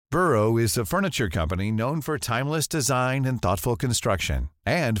Burrow is a furniture company known for timeless design and thoughtful construction,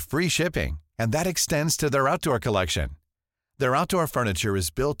 and free shipping, and that extends to their outdoor collection. Their outdoor furniture is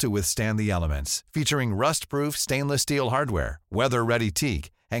built to withstand the elements, featuring rust-proof stainless steel hardware, weather-ready teak,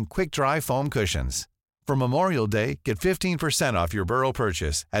 and quick-dry foam cushions. For Memorial Day, get 15% off your Burrow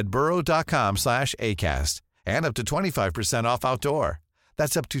purchase at burrow.com/ACAST and up to 25% off outdoor.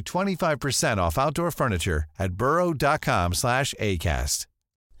 That's up to 25% off outdoor furniture at burrow.com/ACAST.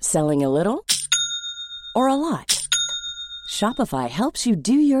 Selling a little or a lot? Shopify helps you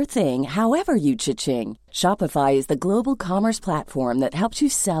do your thing however you cha-ching. Shopify is the global commerce platform that helps you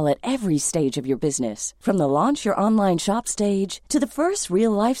sell at every stage of your business. From the launch your online shop stage to the first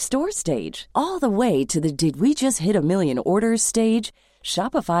real-life store stage, all the way to the did we just hit a million orders stage.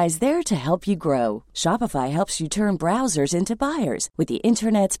 Shopify is there to help you grow. Shopify helps you turn browsers into buyers with the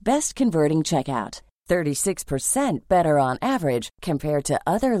internet's best converting checkout. 36% better on average compared to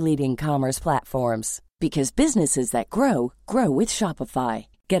other leading commerce platforms. Because businesses that grow, grow with Shopify.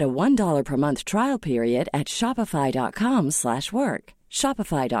 Get a $1 per month trial period at shopify.com/work.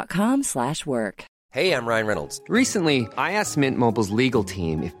 Shopify.com/work. Hey, I'm Ryan Reynolds. Recently, I asked Mint Mobile's legal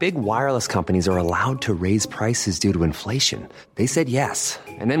team if big wireless companies are allowed to raise prices due to inflation. They said yes.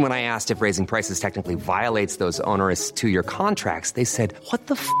 And then when I asked if raising prices technically violates those onerous two-year contracts, they said, "What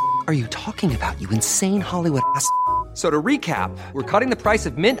the f*** are you talking about, you insane Hollywood ass?" So to recap, we're cutting the price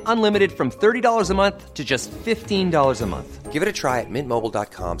of Mint Unlimited from $30 a month to just $15 a month. Give it a try at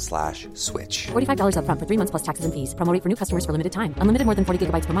mintmobile.com/switch. $45 up front for 3 months plus taxes and fees. Promo rate for new customers for limited time. Unlimited more than 40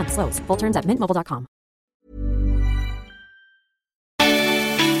 gigabytes per month. Slows full terms at mintmobile.com.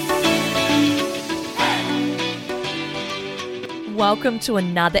 Welcome to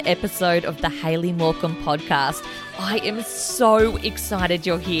another episode of the Hayley Morecambe podcast. I am so excited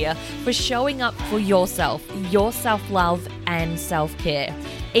you're here for showing up for yourself, your self-love and self-care.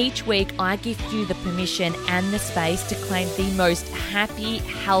 Each week, I gift you the permission and the space to claim the most happy,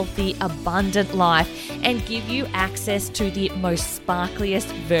 healthy, abundant life and give you access to the most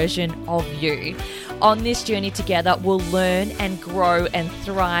sparkliest version of you. On this journey together, we'll learn and grow and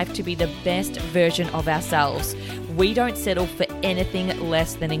thrive to be the best version of ourselves. We don't settle for anything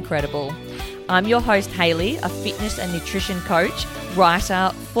less than incredible. I'm your host, Hayley, a fitness and nutrition coach,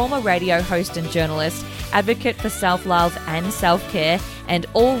 writer, former radio host and journalist, advocate for self-love and self-care, and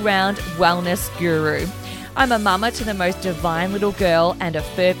all-round wellness guru. I'm a mama to the most divine little girl and a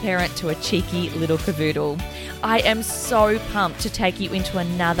fur parent to a cheeky little cavoodle. I am so pumped to take you into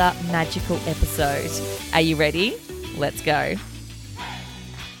another magical episode. Are you ready? Let's go.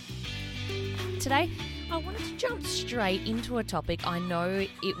 Today, I wanted to jump straight into a topic I know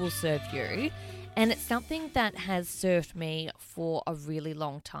it will serve you, and it's something that has served me for a really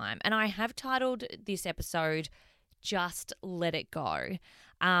long time. And I have titled this episode, Just Let It Go.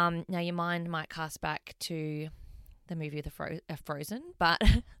 Now, your mind might cast back to the movie Frozen, but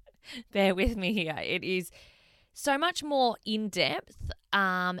bear with me here. It is so much more in-depth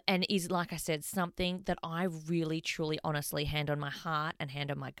and is, like I said, something that I really, truly, honestly, hand on my heart and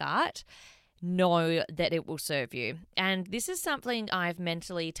hand on my gut, know that it will serve you. And this is something I've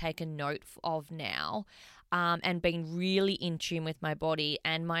mentally taken note of now and been really in tune with my body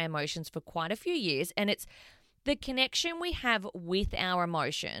and my emotions for quite a few years. And it's the connection we have with our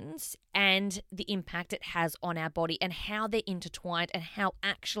emotions and the impact it has on our body and how they're intertwined and how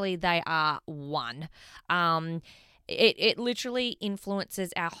actually they are one. It literally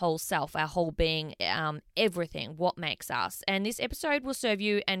influences our whole self, our whole being, everything, what makes us. And this episode will serve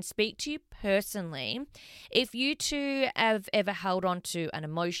you and speak to you personally. If you too have ever held on to an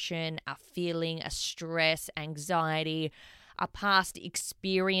emotion, a feeling, a stress, anxiety, a past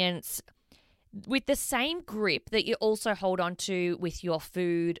experience with the same grip that you also hold on to with your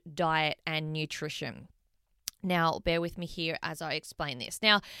food, diet, and nutrition. Now, bear with me here as I explain this.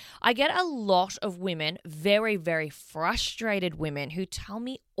 Now, I get a lot of women, very, very frustrated women, who tell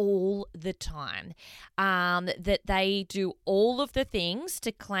me all the time that they do all of the things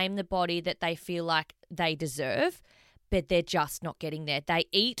to claim the body that they feel like they deserve, but they're just not getting there. They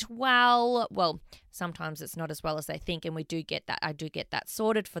eat well. Well, sometimes it's not as well as they think, and we do get that. I do get that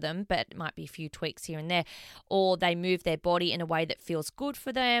sorted for them, but it might be a few tweaks here and there. Or they move their body in a way that feels good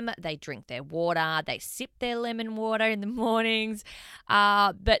for them. They drink their water. They sip their lemon water in the mornings.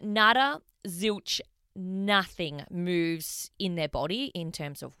 But nada, zilch, nothing moves in their body in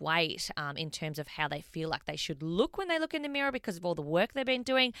terms of weight, in terms of how they feel like they should look when they look in the mirror because of all the work they've been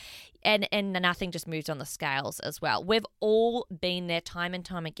doing, and nothing just moves on the scales as well. We've all been there time and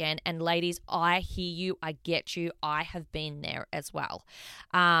time again, and ladies, I hear you, I get you, I have been there as well.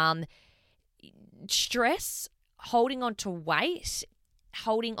 Stress, holding on to weight,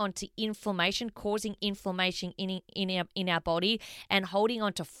 holding on to inflammation, causing inflammation in our body, and holding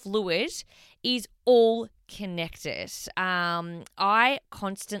on to fluid is all connected. I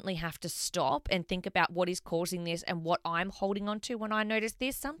constantly have to stop and think about what is causing this and what I'm holding on to when I notice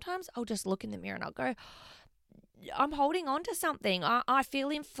this. Sometimes I'll just look in the mirror and I'll go, I'm holding on to something. I feel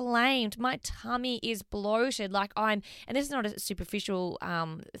inflamed. My tummy is bloated. And this is not a superficial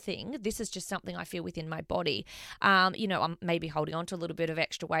thing. This is just something I feel within my body. I'm maybe holding on to a little bit of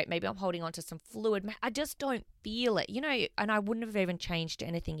extra weight. Maybe I'm holding on to some fluid. I just don't feel it, and I wouldn't have even changed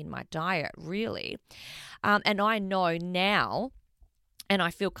anything in my diet, really. And I know now, and I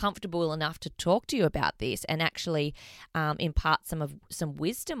feel comfortable enough to talk to you about this and actually impart some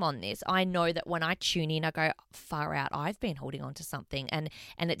wisdom on this. I know that when I tune in, I go, far out, I've been holding on to something and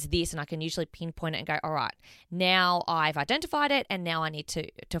it's this, and I can usually pinpoint it and go, all right, now I've identified it and now I need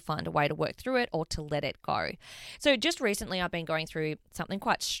to find a way to work through it or to let it go. So just recently I've been going through something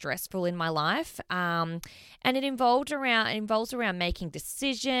quite stressful in my life, and it involves around making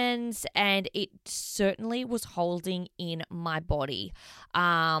decisions, and it certainly was holding in my body.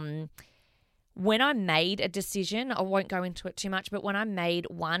 When I made a decision, I won't go into it too much, but when I made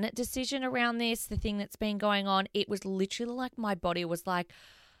one decision around this, the thing that's been going on, it was literally like my body was like,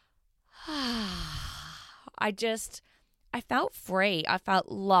 I felt free. I felt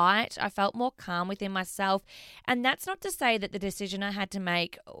light. I felt more calm within myself. And that's not to say that the decision I had to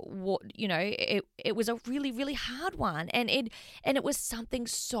make, it was a really, really hard one. And it was something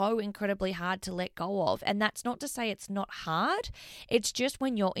so incredibly hard to let go of. And that's not to say it's not hard. It's just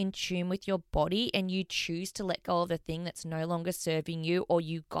when you're in tune with your body and you choose to let go of the thing that's no longer serving you, or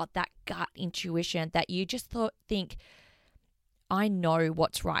you got that gut intuition that you just think, I know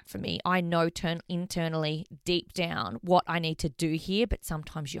what's right for me. I know internally, deep down, what I need to do here, but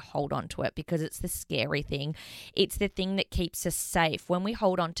sometimes you hold on to it because it's the scary thing. It's the thing that keeps us safe. When we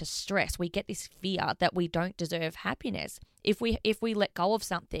hold on to stress, we get this fear that we don't deserve happiness. If we let go of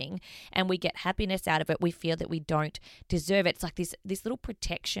something and we get happiness out of it, we feel that we don't deserve it. It's like this little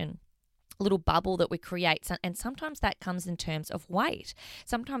protection, little bubble that we create, and sometimes that comes in terms of weight.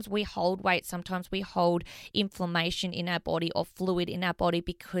 Sometimes we hold weight, sometimes we hold inflammation in our body or fluid in our body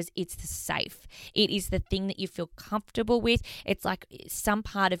because it's safe. It is the thing that you feel comfortable with. It's like some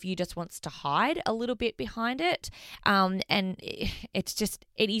part of you just wants to hide a little bit behind it, and it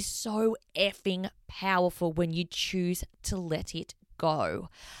is so effing powerful when you choose to let it go.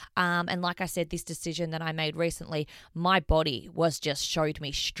 And like I said, this decision that I made recently, my body just showed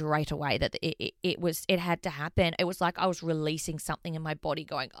me straight away that it had to happen. It was like I was releasing something in my body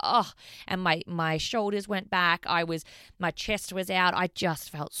going, oh, and my shoulders went back. My chest was out. I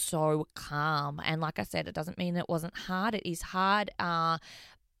just felt so calm. And like I said, it doesn't mean it wasn't hard. It is hard,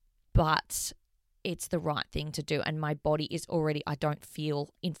 but it's the right thing to do. And my body is I don't feel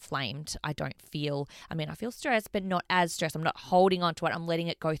inflamed. I feel stressed, but not as stressed. I'm not holding on to it. I'm letting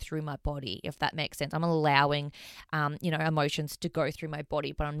it go through my body, if that makes sense. I'm allowing, emotions to go through my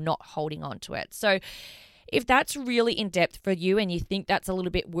body, but I'm not holding on to it. So if that's really in depth for you and you think that's a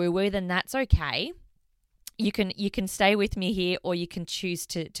little bit woo-woo, then that's okay. You can stay with me here, or you can choose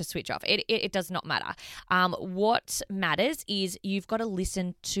to switch off. It does not matter. What matters is you've got to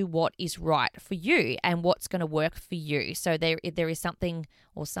listen to what is right for you and what's going to work for you. So there is something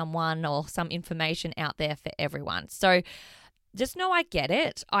or someone or some information out there for everyone. So just know I get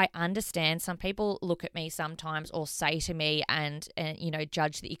it. I understand. Some people look at me sometimes or say to me and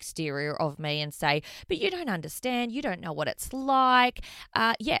judge the exterior of me and say, but you don't understand. You don't know what it's like.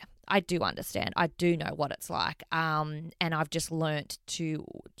 Yeah, I do understand. I do know what it's like. And I've just learnt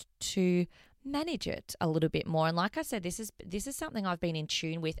to manage it a little bit more. And like I said, this is something I've been in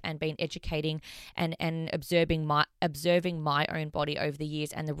tune with and been educating and observing my own body over the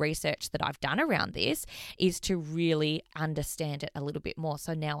years. And the research that I've done around this is to really understand it a little bit more.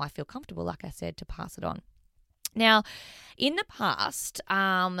 So now I feel comfortable, like I said, to pass it on. Now, in the past,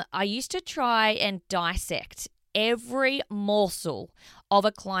 I used to try and dissect every morsel of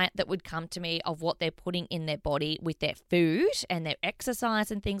a client that would come to me of what they're putting in their body with their food and their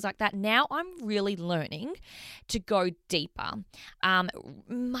exercise and things like that. Now I'm really learning to go deeper,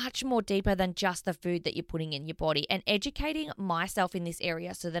 much more deeper than just the food that you're putting in your body, and educating myself in this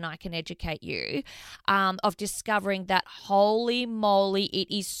area so that I can educate you, of discovering that holy moly, it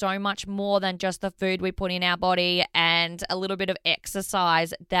is so much more than just the food we put in our body and a little bit of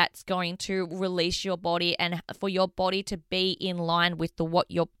exercise that's going to release your body and for your body to be in line with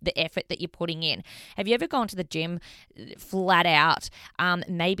the effort that you're putting in. Have you ever gone to the gym flat out?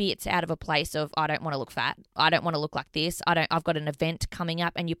 Maybe it's out of a place of, I don't want to look fat. I don't want to look like this. I've got an event coming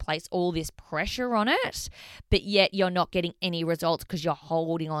up, and you place all this pressure on it, but yet you're not getting any results because you're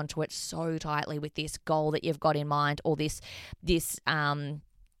holding on to it so tightly with this goal that you've got in mind, or this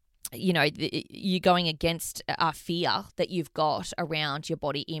you're going against a fear that you've got around your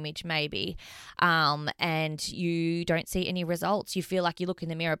body image maybe, and you don't see any results. You feel like you look in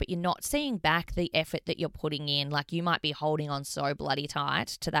the mirror, but you're not seeing back the effort that you're putting in. Like, you might be holding on so bloody tight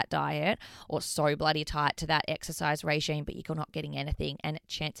to that diet or so bloody tight to that exercise regime, but you're not getting anything. And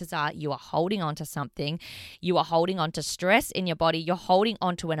chances are you are holding on to something. You are holding on to stress in your body. You're holding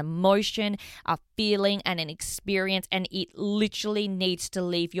on to an emotion, a feeling, and an experience, and it literally needs to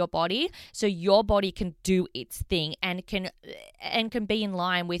leave your body so your body can do its thing and can be in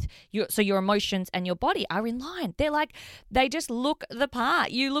line with your emotions and your body are in line. They just look the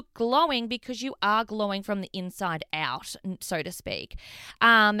part. You look glowing because you are glowing from the inside out, so to speak.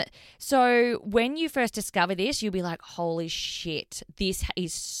 So when you first discover this, you'll be like, holy shit, this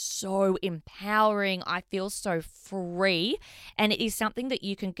is so empowering. I feel so free, and it is something that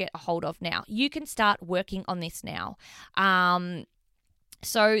you can get a hold of now. You can start working on this now.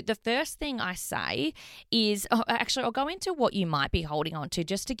 So the first thing I say is, I'll go into what you might be holding on to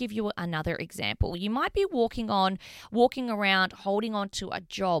just to give you another example. You might be walking around, holding on to a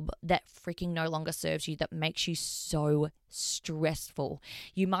job that freaking no longer serves you, that makes you so stressful.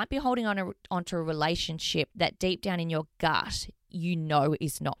 You might be holding onto a relationship that deep down in your gut you know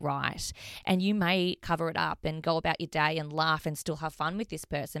is not right, and you may cover it up and go about your day and laugh and still have fun with this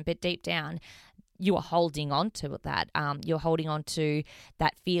person, but deep down you are holding on to that. You're holding on to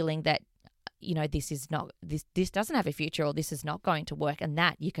that feeling that, this doesn't have a future, or this is not going to work, and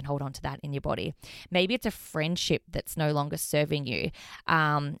that you can hold on to that in your body. Maybe it's a friendship that's no longer serving you,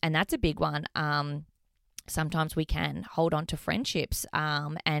 and that's a big one. Sometimes we can hold on to friendships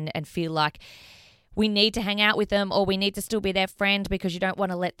and feel like we need to hang out with them, or we need to still be their friend because you don't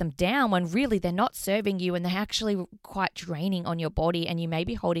want to let them down, when really they're not serving you and they're actually quite draining on your body, and you may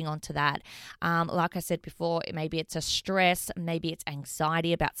be holding on to that. Like I said before, maybe it's a stress, maybe it's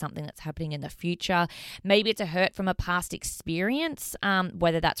anxiety about something that's happening in the future, maybe it's a hurt from a past experience,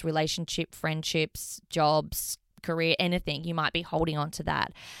 whether that's relationship, friendships, jobs, career, anything. You might be holding on to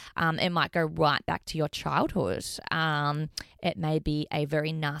that. It might go right back to your childhood. It may be a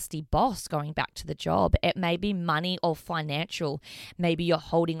very nasty boss going back to the job. It may be money or financial. Maybe you're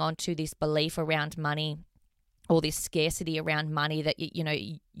holding on to this belief around money, or this scarcity around money, that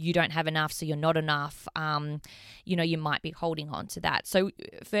you don't have enough, so you're not enough. You might be holding on to that. So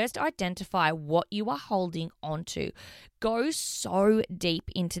first, identify what you are holding on to. Go so deep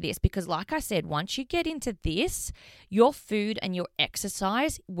into this, because like I said, once you get into this, your food and your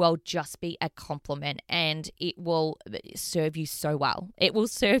exercise will just be a compliment, and it will serve you so well. It will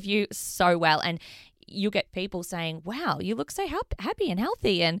serve you so well, and you'll get people saying, wow, you look so happy and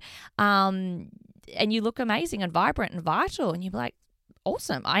healthy, and you look amazing and vibrant and vital. And you're like,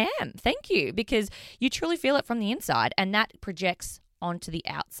 awesome, I am. Thank you. Because you truly feel it from the inside, and that projects onto the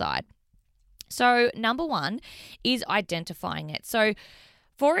outside. So number one is identifying it. So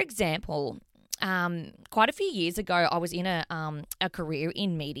for example, quite a few years ago, I was in a career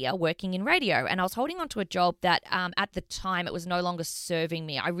in media, working in radio, and I was holding on to a job that at the time it was no longer serving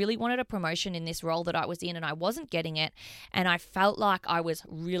me. I really wanted a promotion in this role that I was in, and I wasn't getting it, and I felt like I was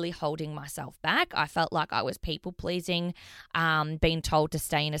really holding myself back. I felt like I was people pleasing, being told to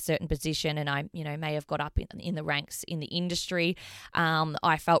stay in a certain position, and I may have got up in the ranks in the industry.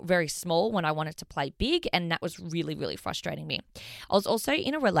 I felt very small when I wanted to play big, and that was really, really frustrating me. I was also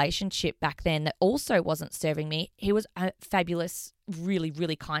in a relationship back then that also wasn't serving me. He was a fabulous, really,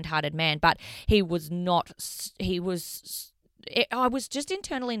 really kind-hearted man, but I was just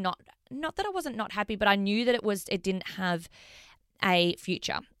internally not that I wasn't not happy, but I knew that it didn't have a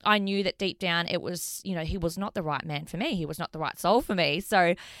future. I knew that deep down it was, he was not the right man for me. He was not the right soul for me.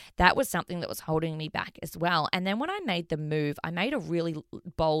 So that was something that was holding me back as well. And then when I made the move, I made a really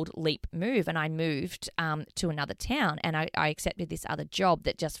bold leap move, and I moved to another town, and I accepted this other job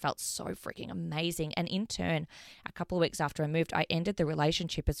that just felt so freaking amazing. And in turn, a couple of weeks after I moved, I ended the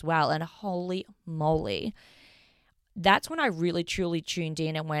relationship as well. And holy moly, that's when I really truly tuned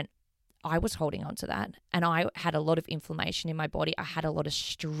in and went, I was holding on to that, and I had a lot of inflammation in my body. I had a lot of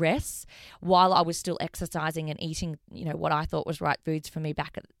stress while I was still exercising and eating, what I thought was right foods for me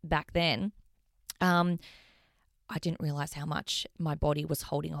back then. I didn't realize how much my body was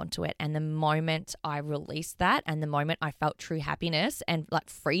holding on to it. And the moment I released that, and the moment I felt true happiness and like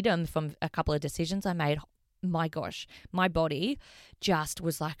freedom from a couple of decisions I made, my gosh, my body just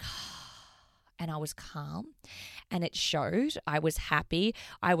was like, and I was calm and it showed. I was happy.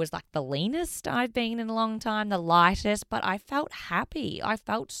 I was like the leanest I've been in a long time, the lightest, but I felt happy. I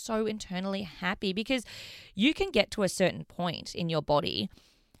felt so internally happy because you can get to a certain point in your body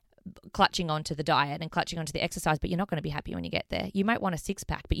clutching onto the diet and clutching onto the exercise, but you're not going to be happy when you get there. You might want a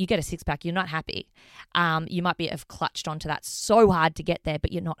six-pack, but you get a six-pack, you're not happy. You might have clutched onto that so hard to get there,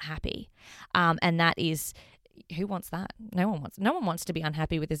 but you're not happy. And that is, who wants that? No one wants to be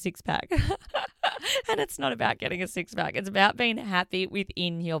unhappy with a six-pack. And it's not about getting a six-pack. It's about being happy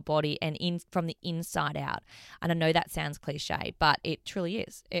within your body and from the inside out. And I know that sounds cliche, but it truly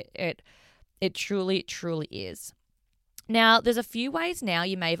is. It truly, truly is. Now, there's a few ways now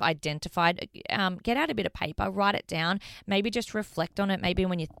you may have identified. Get out a bit of paper, write it down, maybe just reflect on it. Maybe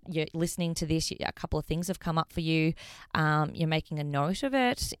when you're listening to this, a couple of things have come up for you. You're making a note of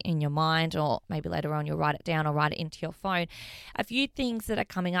it in your mind, or maybe later on you'll write it down or write it into your phone. A few things that are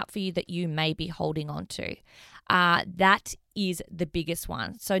coming up for you that you may be holding on to. That is the biggest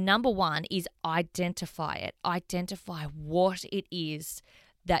one. So number one is identify it. Identify what it is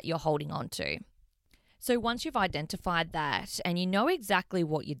that you're holding on to. So once you've identified that and you know exactly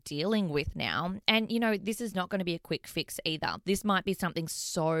what you're dealing with now, and this is not going to be a quick fix either. This might be something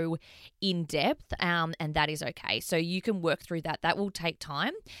so in-depth, and that is okay. So you can work through that. That will take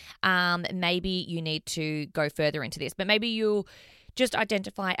time. Maybe you need to go further into this, but maybe you'll just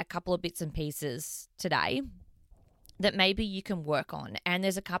identify a couple of bits and pieces today that maybe you can work on. And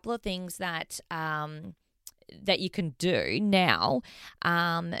there's a couple of things that you can do now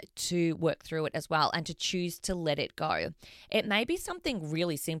to work through it as well, and to choose to let it go. It may be something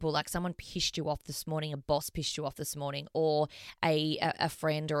really simple, like someone pissed you off this morning, a boss pissed you off this morning, or a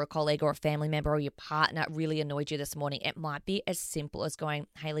friend or a colleague or a family member or your partner really annoyed you this morning. It might be as simple as going,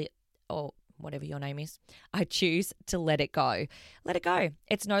 Hayley, or whatever your name is, I choose to let it go. Let it go.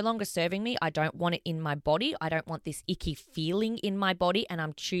 It's no longer serving me. I don't want it in my body. I don't want this icky feeling in my body, and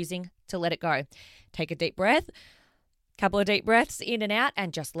I'm choosing to let it go. Take a deep breath, couple of deep breaths in and out,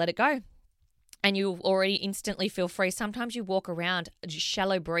 and just let it go. And you'll already instantly feel free. Sometimes you walk around just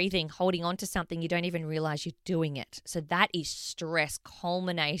shallow breathing, holding on to something, you don't even realize you're doing it. So that is stress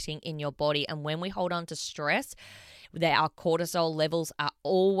culminating in your body. And when we hold on to stress, our cortisol levels are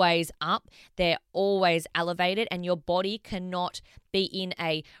always up. They're always elevated, and your body cannot be in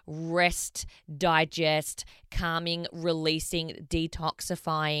a rest, digest, calming, releasing,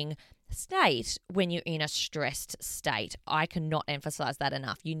 detoxifying state when you're in a stressed state. I cannot emphasize that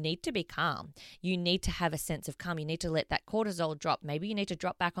enough. You need to be calm. You need to have a sense of calm. You need to let that cortisol drop. Maybe you need to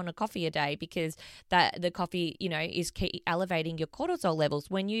drop back on a coffee a day because the coffee, is elevating your cortisol levels.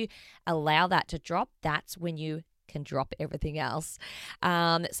 When you allow that to drop, that's when you can drop everything else.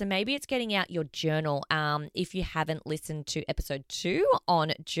 So maybe it's getting out your journal. If you haven't listened to episode 2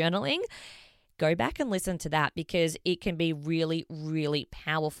 on journaling, go back and listen to that because it can be really, really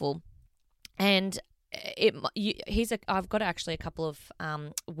powerful. And I've got actually a couple of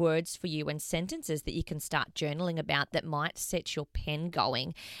words for you and sentences that you can start journaling about that might set your pen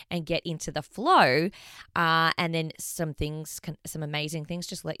going and get into the flow. And then some amazing things.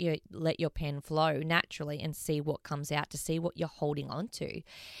 Just let your pen flow naturally and see what comes out, to see what you're holding on to.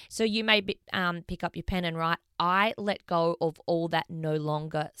 So you may pick up your pen and write, I let go of all that no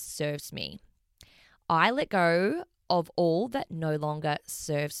longer serves me. I let go of all that no longer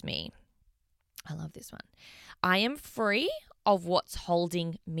serves me. I love this one. I am free of what's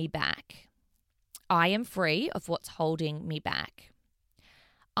holding me back. I am free of what's holding me back.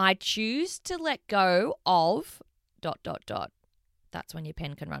 I choose to let go of ... That's when your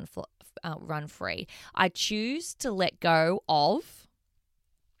pen can run free. I choose to let go of...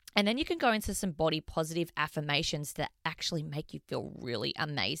 And then you can go into some body positive affirmations that actually make you feel really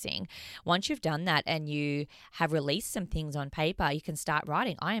amazing. Once you've done that and you have released some things on paper, you can start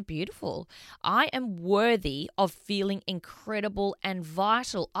writing, I am beautiful. I am worthy of feeling incredible and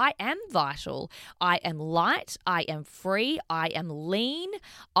vital. I am vital. I am light. I am free. I am lean.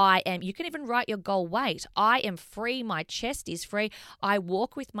 You can even write your goal weight. I am free. My chest is free. I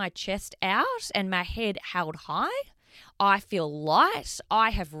walk with my chest out and my head held high. I feel light.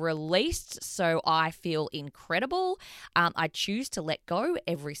 I have released, so I feel incredible. I choose to let go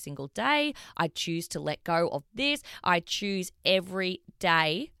every single day. I choose to let go of this. I choose every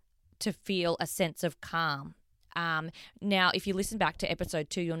day to feel a sense of calm, Now, if you listen back to episode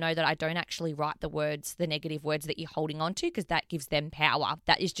 2, you'll know that I don't actually write the negative words that you're holding on to, because that gives them power.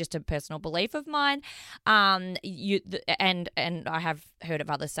 That is just a personal belief of mine. And I have heard of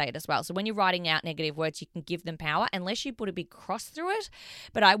others say it as well. So when you're writing out negative words, you can give them power unless you put a big cross through it.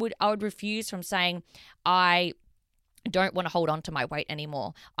 But I would refuse from saying, I don't want to hold on to my weight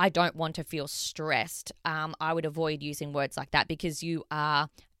anymore. I don't want to feel stressed. I would avoid using words like that, because you are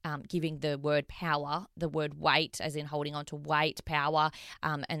giving the word power, the word weight, as in holding on to weight, power,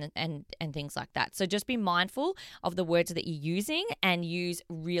 and things like that. So just be mindful of the words that you're using and use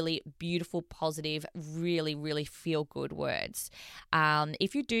really beautiful, positive, really, really feel good words.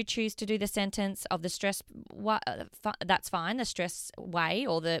 If you do choose to do the sentence of the stress, that's fine. The stress way,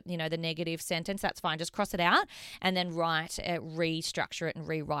 or the negative sentence, that's fine. Just cross it out and then restructure it and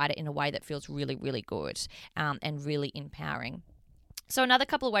rewrite it in a way that feels really, really good and really empowering. So another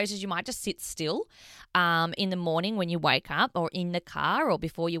couple of ways is you might just sit still in the morning when you wake up, or in the car, or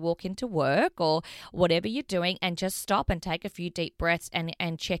before you walk into work, or whatever you're doing, and just stop and take a few deep breaths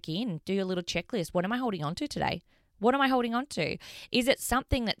and check in. Do your little checklist. What am I holding on to today? What am I holding on to? Is it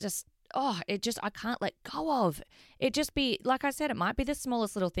something that I can't let go of? It just be, like I said, it might be the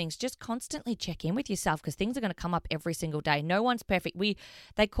smallest little things. Just constantly check in with yourself, because things are going to come up every single day. No one's perfect.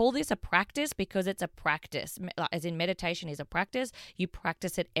 They call this a practice because it's a practice. As in, meditation is a practice. You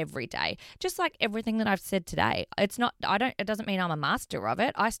practice it every day. Just like everything that I've said today. It doesn't mean I'm a master of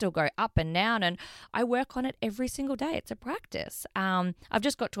it. I still go up and down, and I work on it every single day. It's a practice. I've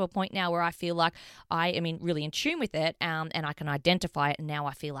just got to a point now where I feel like I am really in tune with it, and I can identify it. And now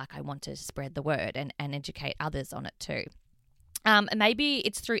I feel like I want to spread the word and educate others on it too. Maybe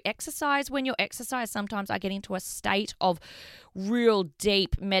it's through exercise. When you exercise, sometimes I get into a state of real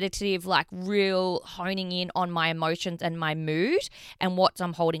deep meditative, like real honing in on my emotions and my mood and what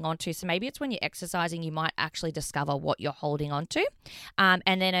I'm holding on to. So maybe it's when you're exercising, you might actually discover what you're holding on to. And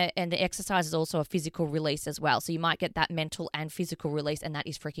the exercise is also a physical release as well. So you might get that mental and physical release, and that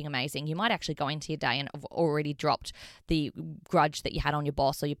is freaking amazing. You might actually go into your day and have already dropped the grudge that you had on your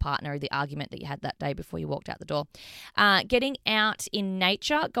boss or your partner, or the argument that you had that day before you walked out the door. Getting out in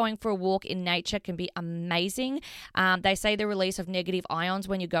nature, going for a walk in nature can be amazing. They say the release of negative ions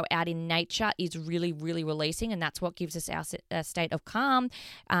when you go out in nature is really, really releasing, and that's what gives us our state of calm,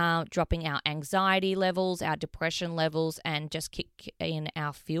 dropping our anxiety levels, our depression levels, and just kick in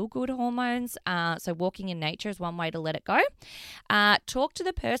our feel-good hormones. So walking in nature is one way to let it go. Talk to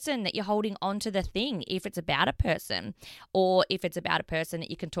the person that you're holding on to the thing, if it's about a person, or if it's about a person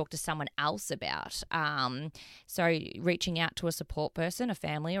that you can talk to someone else about. So reaching out to a support person, a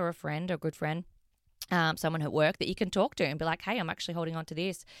family or a friend or a good friend, someone at work that you can talk to and be like, hey, I'm actually holding on to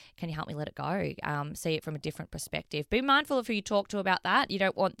this. Can you help me let it go? See it from a different perspective. Be mindful of who you talk to about that. You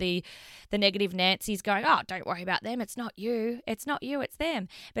don't want the negative Nancy's going, oh, don't worry about them. It's not you. It's not you. It's them.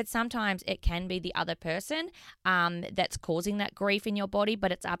 But sometimes it can be the other person that's causing that grief in your body,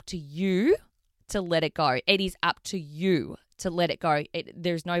 but it's up to you to let it go. It is up to you to let it go.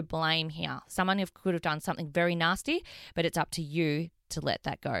 There's no blame here. Someone could have done something very nasty, but it's up to you to let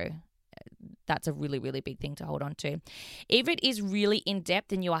that go. That's a really, really big thing to hold on to. If it is really in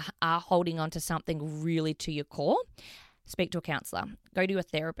depth and you are holding on to something really to your core, speak to a counsellor. Go to a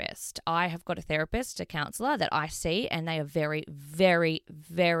therapist. I have got a therapist, a counsellor that I see, and they are very, very,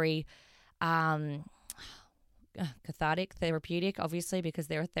 very cathartic, therapeutic, obviously, because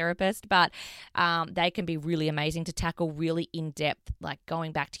they're a therapist, but they can be really amazing to tackle really in-depth, like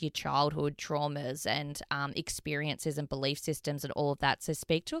going back to your childhood traumas and experiences and belief systems and all of that. So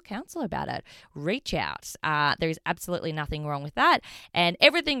speak to a counsellor about it. Reach out. There is absolutely nothing wrong with that, and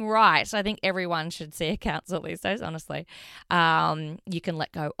everything right. I think everyone should see a counsellor these days, honestly. You can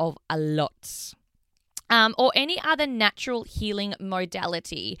let go of a lot. Or any other natural healing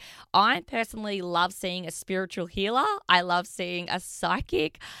modality. I personally love seeing a spiritual healer. I love seeing a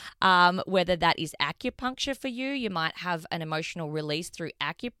psychic, whether that is acupuncture for you. You might have an emotional release through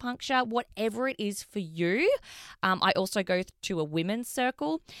acupuncture, whatever it is for you. I also go to a women's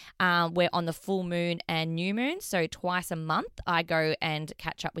circle where on the full moon and new moon, so twice a month, I go and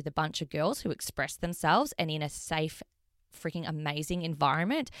catch up with a bunch of girls who express themselves, and in a safe, freaking amazing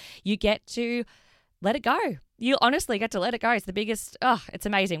environment, you get to let it go. You honestly get to let it go. It's the biggest, it's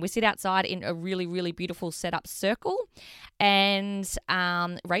amazing. We sit outside in a really, really beautiful set-up circle, and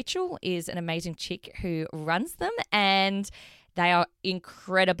Rachel is an amazing chick who runs them, and they are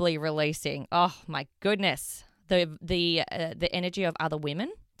incredibly releasing. Oh my goodness. The energy of other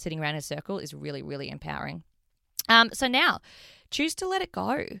women sitting around in a circle is really, really empowering. So now, choose to let it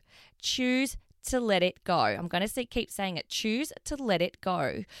go. Choose to let it go. I'm going to keep saying it. Choose to let it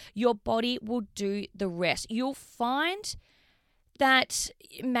go. Your body will do the rest. You'll find that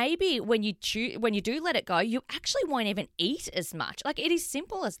maybe when you do let it go, you actually won't even eat as much. Like, it is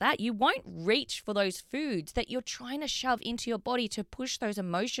simple as that. You won't reach for those foods that you're trying to shove into your body to push those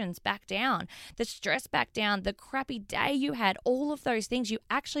emotions back down, the stress back down, the crappy day you had, all of those things. You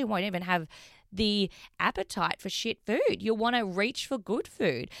actually won't even have the appetite for shit food. You'll want to reach for good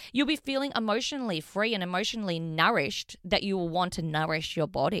food. You'll be feeling emotionally free and emotionally nourished that you will want to nourish your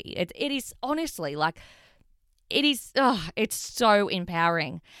body. It is honestly like, it's so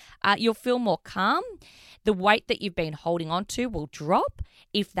empowering. You'll feel more calm. The weight that you've been holding on to will drop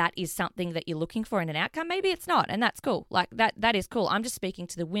if that is something that you're looking for in an outcome. Maybe it's not, and that's cool. Like that is cool. I'm just speaking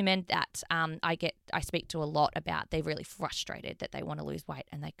to the women that I speak to a lot about. They're really frustrated that they want to lose weight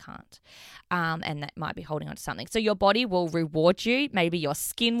and they can't, and that might be holding on to something. So your body will reward you. Maybe your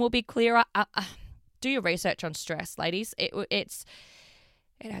skin will be clearer. Do your research on stress, ladies. It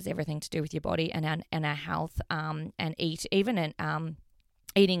has everything to do with your body and our health, and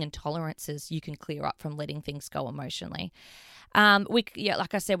eating intolerances you can clear up from letting things go emotionally.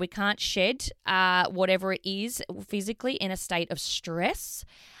 Like I said, we can't shed whatever it is physically in a state of stress.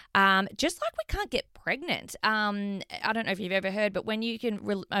 Just like we can't get pregnant. I don't know if you've ever heard, but when you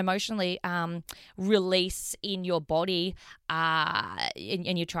can emotionally release in your body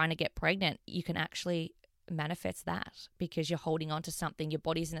and you're trying to get pregnant, you can actually manifest that because you're holding on to something. Your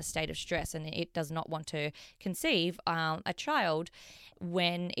body's in a state of stress and it does not want to conceive a child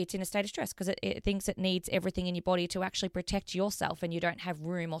when it's in a state of stress because it thinks it needs everything in your body to actually protect yourself, and you don't have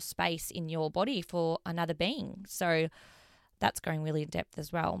room or space in your body for another being. So that's going really in depth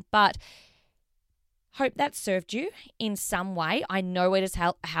as well. But hope that served you in some way. I know it has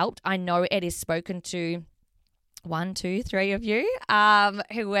helped. I know it is spoken to 1, 2, 3 of you,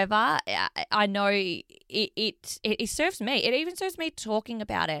 whoever. I know it serves me. It even serves me talking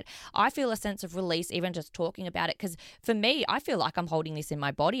about it. I feel a sense of release even just talking about it, because for me, I feel like I'm holding this in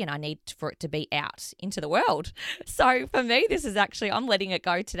my body and I need for it to be out into the world. So for me, this is actually, I'm letting it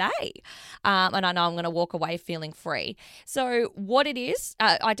go today, and I know I'm going to walk away feeling free. So what it is,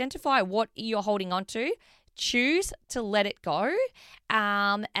 identify what you're holding on to, choose to let it go,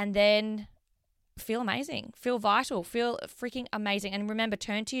 and then feel amazing, feel vital, feel freaking amazing. And remember,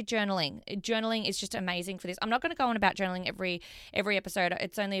 turn to your journaling. Journaling is just amazing for this. I'm not going to go on about journaling every episode.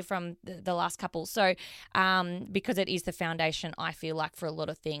 It's only from the last couple. So because it is the foundation, I feel like, for a lot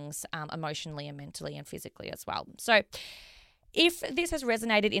of things, emotionally and mentally and physically as well. So if this has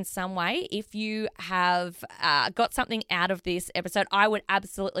resonated in some way, if you have got something out of this episode, I would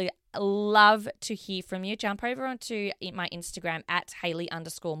absolutely love to hear from you. Jump over onto my Instagram at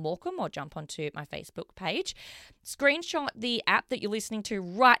Hayley_Morcom, or jump onto my Facebook page. Screenshot the app that you're listening to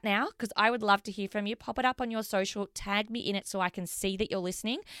right now, because I would love to hear from you. Pop it up on your social, tag me in it so I can see that you're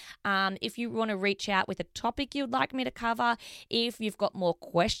listening. If you want to reach out with a topic you'd like me to cover, if you've got more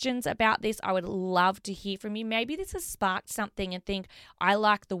questions about this, I would love to hear from you. Maybe this has sparked something and think, I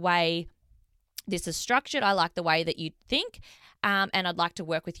like the way this is structured. I like the way that you think. And I'd like to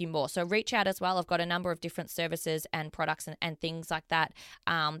work with you more. So reach out as well. I've got a number of different services and products and things like that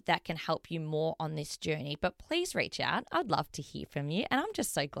that can help you more on this journey. But please reach out. I'd love to hear from you. And I'm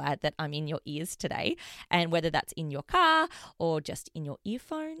just so glad that I'm in your ears today. And whether that's in your car or just in your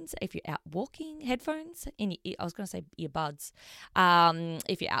earphones, if you're out walking, headphones, I was going to say earbuds.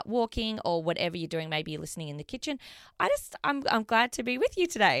 If you're out walking or whatever you're doing, maybe you're listening in the kitchen. I'm glad to be with you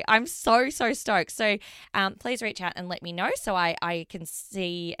today. I'm so stoked. So please reach out and let me know so I can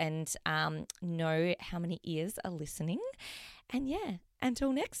see and know how many ears are listening. And yeah,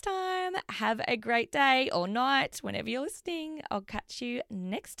 until next time, have a great day or night whenever you're listening. I'll catch you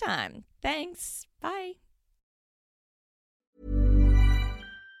next time. Thanks. Bye.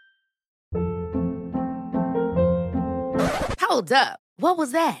 Hold up. What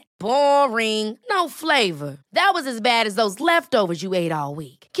was that? Boring. No flavor. That was as bad as those leftovers you ate all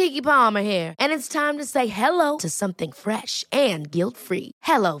week. Keke Palmer here. And it's time to say hello to something fresh and guilt-free.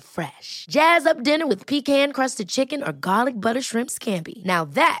 HelloFresh. Jazz up dinner with pecan-crusted chicken or garlic butter shrimp scampi. Now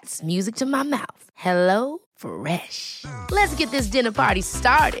that's music to my mouth. HelloFresh. Let's get this dinner party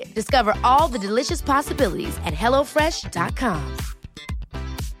started. Discover all the delicious possibilities at HelloFresh.com.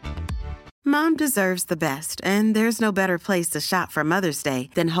 Mom deserves the best, and there's no better place to shop for Mother's Day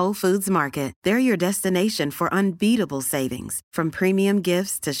than Whole Foods Market. They're your destination for unbeatable savings, from premium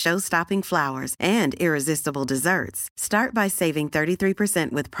gifts to show-stopping flowers and irresistible desserts. Start by saving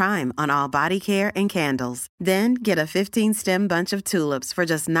 33% with Prime on all body care and candles. Then get a 15-stem bunch of tulips for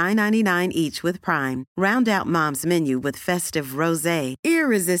just $9.99 each with Prime. Round out Mom's menu with festive rosé,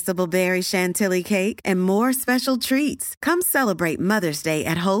 irresistible berry chantilly cake, and more special treats. Come celebrate Mother's Day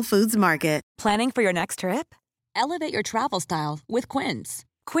at Whole Foods Market. Planning for your next trip? Elevate your travel style with Quince.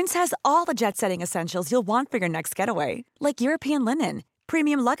 Quince has all the jet-setting essentials you'll want for your next getaway, like European linen,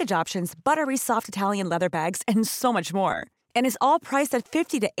 premium luggage options, buttery soft Italian leather bags, and so much more. And is all priced at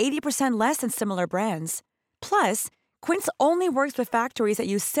 50 to 80% less than similar brands. Plus, Quince only works with factories that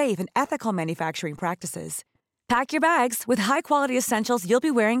use safe and ethical manufacturing practices. Pack your bags with high-quality essentials you'll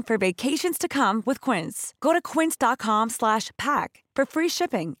be wearing for vacations to come with Quince. Go to quince.com/pack for free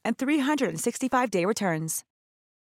shipping and 365-day returns.